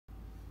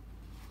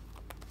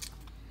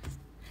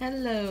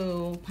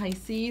Hello,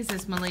 Pisces.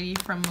 It's my lady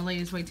from My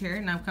Lady's Way Tarot,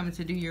 and I'm coming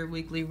to do your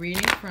weekly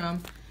reading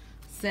from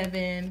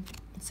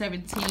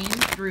 7/17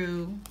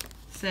 through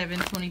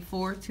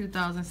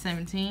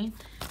 7/24/2017.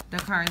 The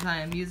cards I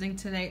am using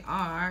today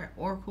are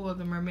Oracle of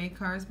the Mermaid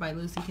cards by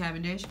Lucy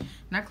Cavendish. And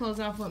I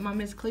close off with my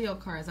Miss Cleo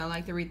cards. I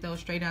like to read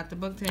those straight out the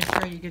book to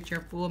ensure you get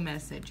your full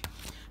message.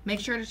 Make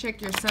sure to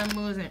check your sun,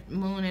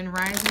 moon, and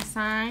rising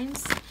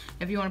signs.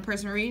 If you want a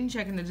personal reading,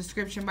 check in the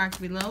description box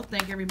below.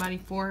 Thank everybody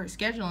for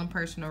scheduling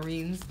personal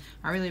readings.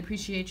 I really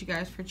appreciate you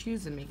guys for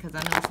choosing me because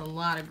I know it's a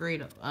lot of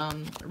great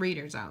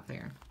readers out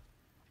there.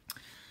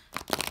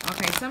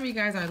 Okay, some of you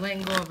guys are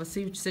letting go of a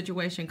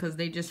situation because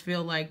they just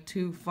feel like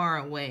too far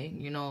away,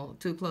 you know,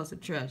 too close to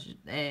trust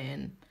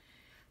and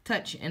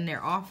touch, and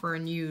they're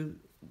offering you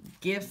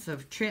gifts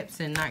of trips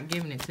and not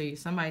giving it to you.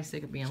 Somebody's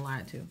sick of being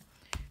lied to.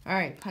 All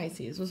right,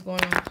 Pisces. What's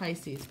going on with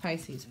Pisces?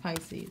 Pisces.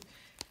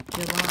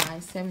 July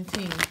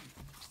 17th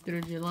through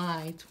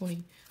July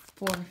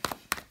 24th,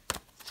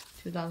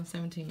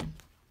 2017.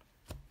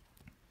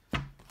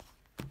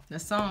 The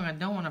song I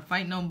Don't Want to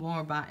Fight No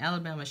More by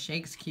Alabama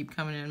Shakes keep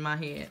coming in my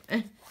head.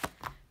 I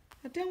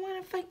don't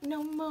want to fight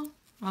no more.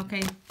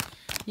 Okay.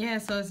 Yeah,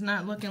 so it's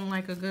not looking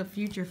like a good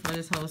future for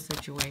this whole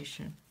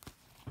situation.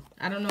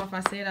 I don't know if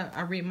I said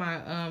I read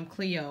my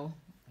Cleo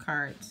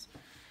cards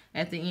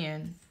at the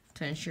end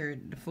to ensure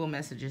the full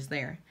message is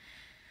there.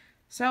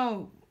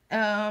 So,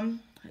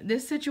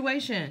 this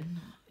situation,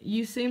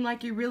 you seem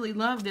like you really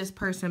love this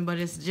person, but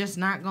it's just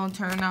not going to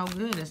turn out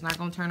good. It's not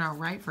going to turn out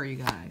right for you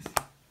guys.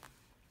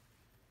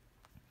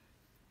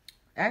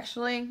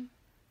 Actually,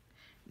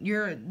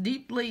 you're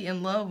deeply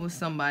in love with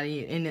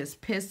somebody and it's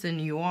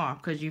pissing you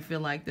off because you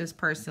feel like this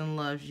person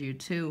loves you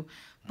too.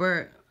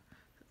 But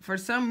for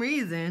some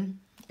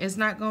reason, it's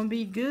not going to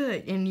be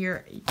good and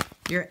you're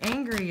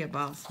angry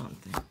about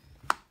something.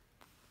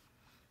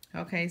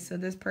 Okay, so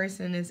this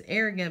person is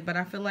arrogant, but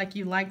I feel like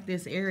you like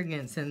this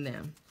arrogance in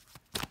them.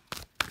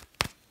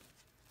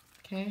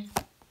 Okay.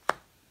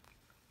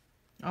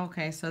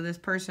 Okay, so this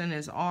person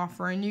is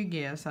offering you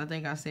gifts. I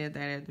think I said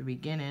that at the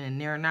beginning,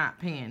 and they're not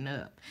paying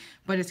up.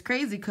 But it's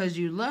crazy because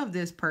you love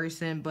this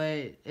person,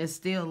 but it's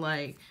still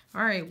like,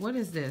 all right, what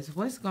is this?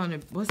 What's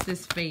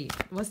this fate?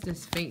 What's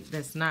this fate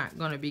that's not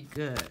gonna be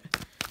good?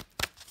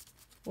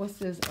 What's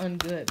this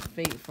ungood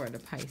fate for the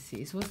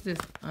Pisces? What's this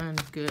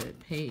ungood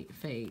fate?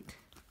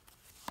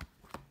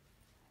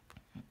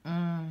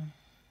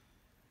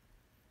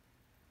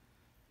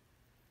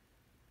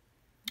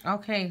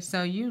 Okay,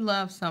 so you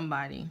love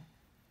somebody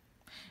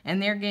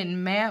and they're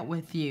getting mad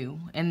with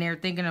you and they're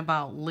thinking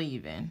about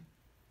leaving.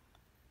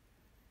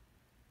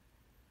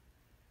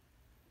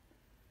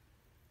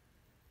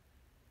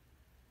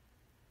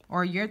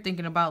 Or you're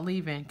thinking about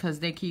leaving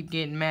because they keep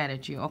getting mad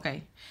at you.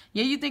 Okay.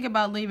 Yeah, you think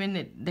about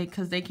leaving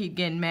because they keep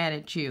getting mad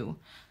at you.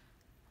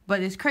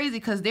 But it's crazy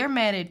because they're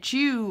mad at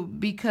you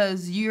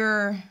because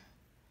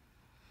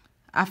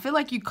I feel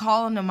like you're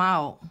calling them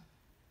out.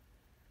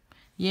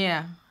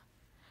 Yeah.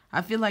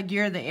 I feel like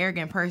you're the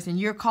arrogant person.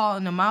 You're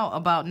calling them out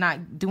about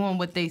not doing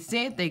what they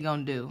said they're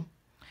going to do.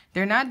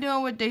 They're not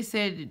doing what they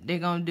said they're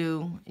going to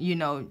do. You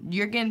know,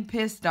 you're getting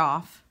pissed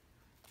off.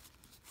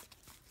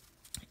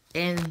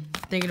 And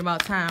thinking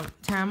about time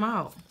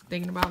out.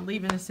 Thinking about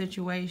leaving the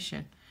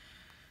situation.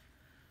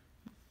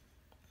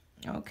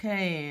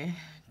 Okay.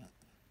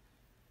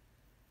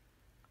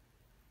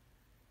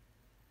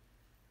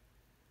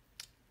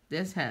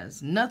 This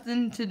has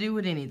nothing to do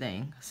with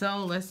anything.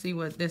 So let's see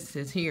what this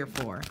is here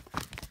for.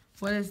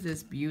 What is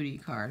this beauty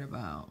card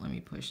about? Let me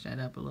push that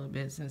up a little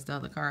bit since the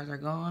other cards are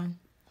gone.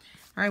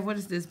 All right, what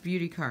is this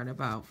beauty card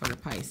about for the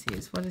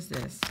Pisces? What is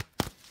this?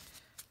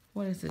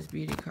 What is this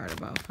beauty card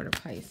about for the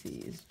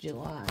Pisces?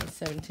 July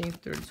 17th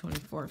through the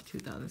 24th,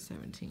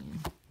 2017.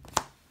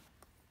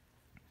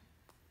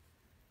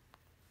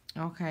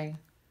 Okay.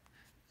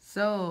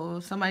 So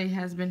somebody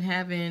has been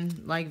having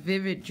like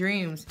vivid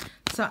dreams.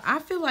 So I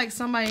feel like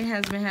somebody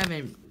has been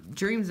having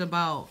dreams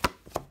about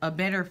a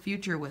better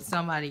future with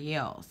somebody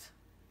else.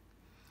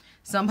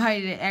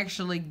 Somebody that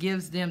actually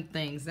gives them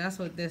things. That's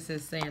what this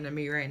is saying to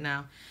me right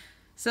now.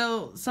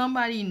 So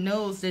somebody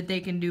knows that they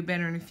can do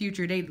better in the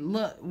future. They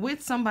look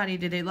with somebody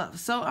that they love.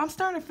 So I'm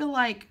starting to feel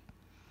like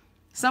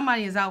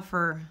somebody is out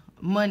for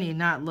money,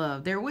 not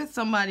love. They're with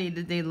somebody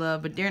that they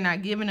love, but they're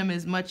not giving them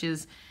as much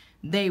as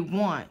they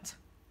want.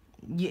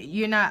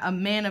 You're not a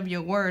man of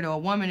your word or a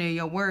woman of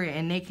your word,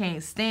 and they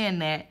can't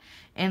stand that.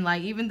 And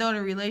like, even though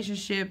the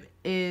relationship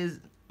is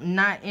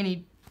not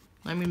any,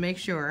 let me make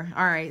sure.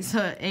 All right,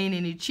 so ain't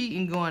any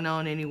cheating going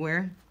on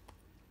anywhere.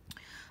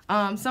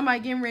 Somebody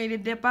getting ready to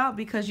dip out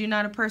because you're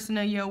not a person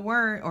of your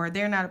word, or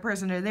they're not a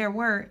person of their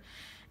word,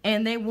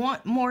 and they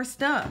want more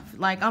stuff.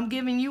 Like, I'm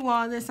giving you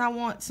all this, I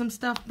want some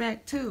stuff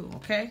back too.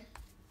 Okay.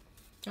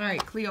 All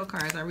right, Cleo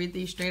cards. I read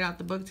these straight out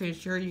the book to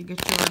ensure you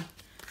get your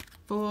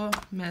full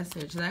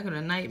message. That got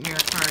a nightmare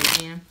card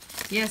again.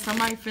 Yeah,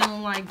 somebody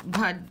feeling like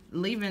by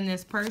leaving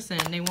this person,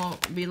 they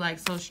won't be like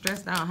so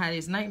stressed out, have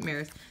these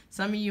nightmares.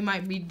 Some of you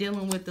might be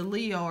dealing with the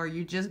Leo, or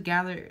you just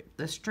gathered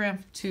the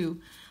strength to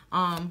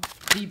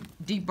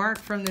debark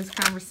from this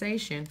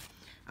conversation.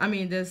 I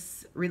mean,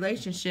 this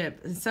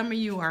relationship. And some of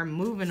you are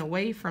moving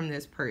away from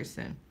this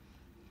person.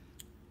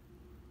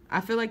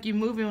 I feel like you're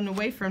moving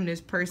away from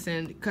this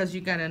person because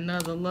you got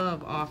another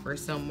love offer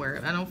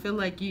somewhere. I don't feel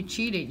like you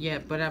cheated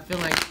yet, but I feel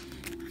like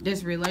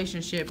this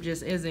relationship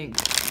just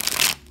isn't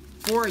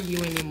for you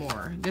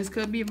anymore. This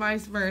could be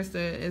vice versa.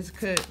 It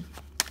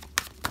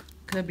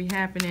could be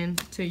happening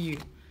to you.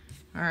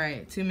 All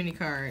right, too many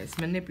cards.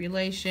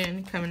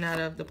 Manipulation coming out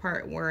of the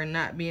part where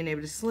not being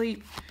able to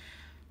sleep.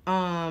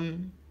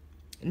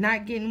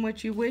 Not getting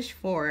what you wish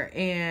for,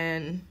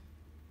 and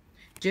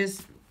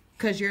just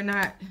because you're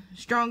not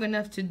strong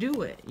enough to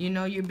do it. You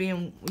know, you're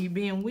being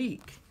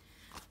weak.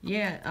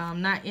 Yeah,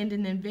 not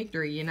ending in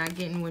victory. You're not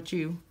getting what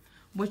you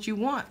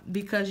want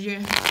because you're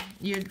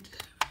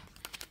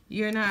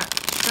not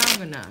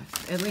strong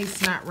enough. At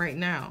least not right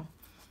now.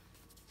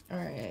 All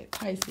right,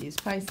 Pisces,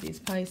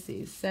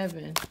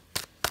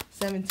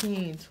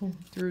 17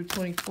 through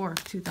 24,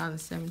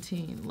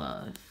 2017,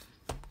 love.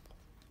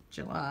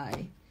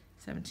 July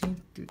 17th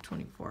through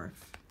 24th,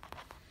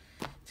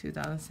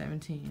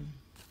 2017.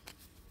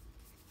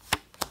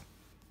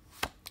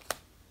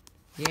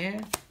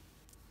 Yeah.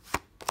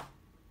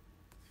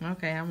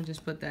 Okay, I'm gonna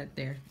just put that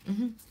there.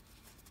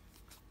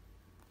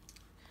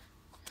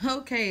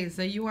 Okay,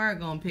 so you are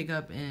gonna pick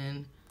up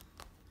and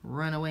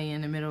run away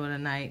in the middle of the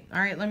night. All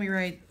right, let me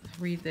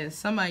read this.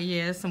 Somebody,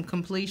 yeah, some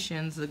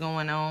completions are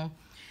going on.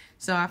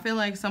 So I feel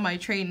like somebody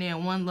trading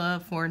in one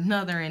love for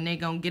another, and they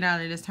gonna get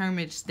out of this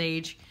hermit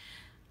stage.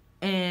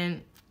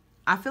 And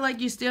I feel like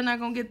you're still not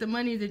gonna get the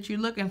money that you're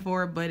looking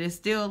for, but it's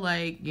still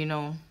like, you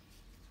know,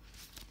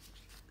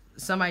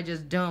 somebody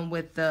just done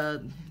with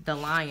the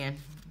lying.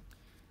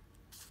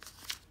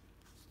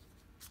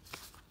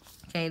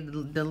 Okay,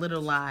 the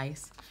little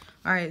lies.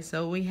 All right,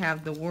 so we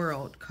have the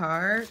World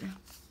card.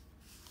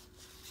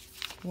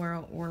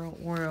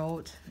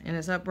 World, and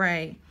it's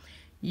upright.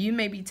 You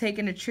may be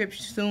taking a trip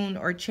soon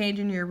or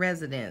changing your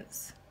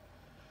residence.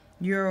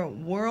 Your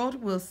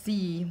world will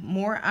see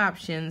more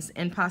options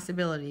and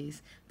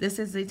possibilities. This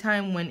is a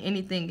time when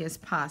anything is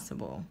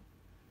possible.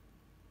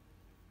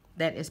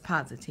 That is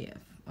positive.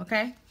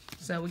 Okay?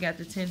 So we got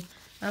the 10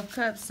 of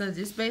Cups. So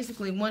just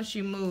basically, once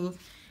you move,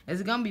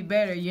 it's going to be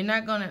better. You're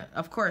not going to,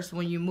 of course,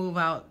 when you move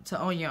out to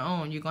on your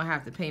own, you're going to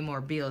have to pay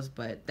more bills,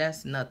 but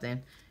that's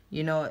nothing.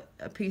 You know,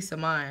 a peace of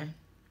mind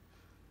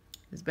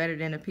is better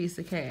than a piece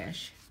of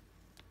cash.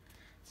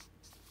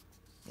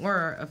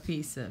 Or a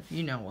piece of,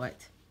 you know what.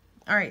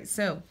 All right,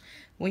 so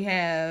we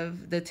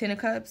have the 10 of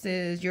Cups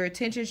is your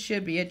attention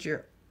should be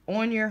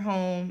on your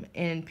home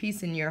and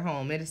peace in your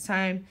home. It is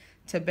time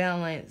to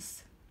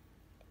balance.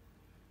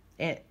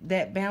 And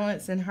that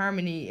balance and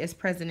harmony is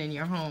present in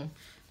your home.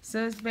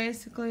 So it's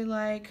basically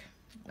like,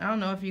 I don't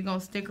know if you're going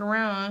to stick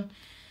around.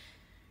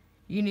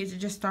 You need to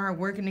just start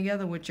working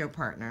together with your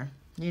partner.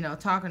 You know,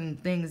 talking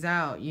things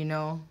out, you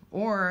know.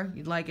 Or,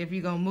 like, if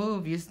you're going to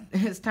move,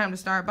 it's time to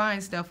start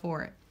buying stuff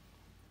for it.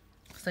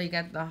 So you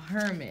got the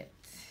Hermit.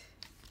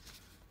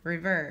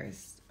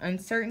 Reversed.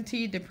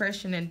 Uncertainty,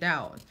 depression, and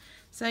doubt.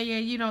 So, yeah,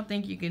 you don't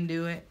think you can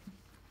do it.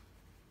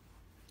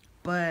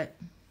 But,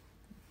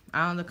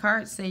 on the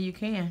cards say you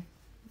can.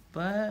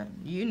 But,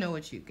 you know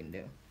what you can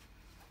do.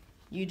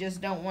 You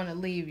just don't want to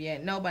leave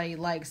yet. Nobody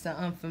likes the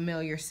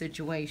unfamiliar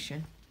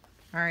situation.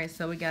 Alright,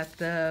 so we got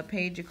the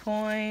Page of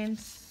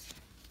Coins.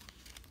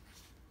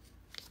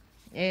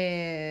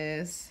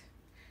 Is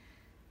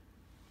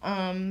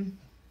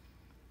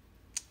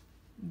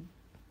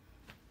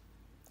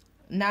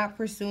not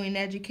pursuing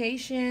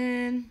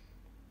education,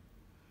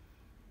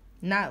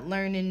 not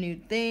learning new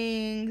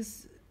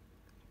things,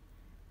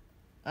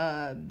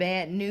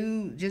 bad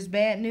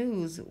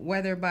news,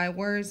 whether by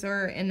words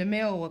or in the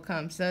mail will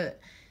come. So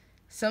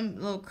some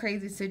little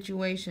crazy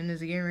situation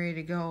is getting ready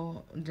to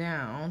go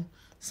down.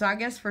 So I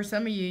guess for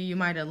some of you, you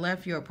might have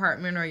left your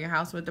apartment or your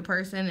house with the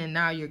person, and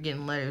now you're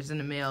getting letters in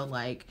the mail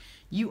like,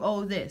 you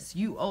owe this,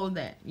 you owe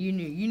that, you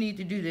need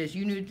to do this,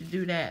 you need to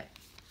do that.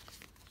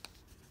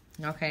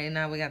 Okay,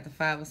 now we got the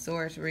 5 of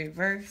Swords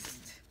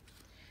reversed.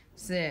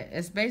 So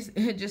it's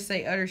basically, it just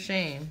say utter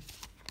shame.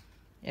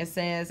 It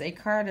says a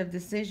card of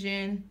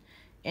decision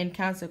and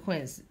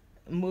consequence,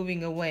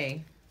 moving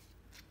away.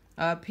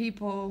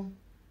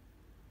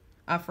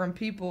 From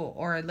people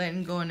or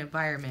letting go an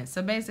environment.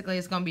 So basically,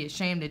 it's going to be a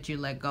shame that you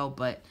let go,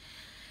 but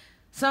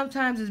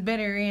sometimes it's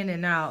better in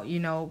and out, you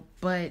know.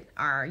 But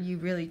are you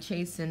really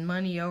chasing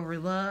money over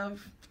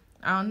love?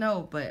 I don't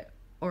know,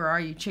 or are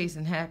you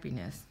chasing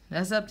happiness?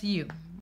 That's up to you.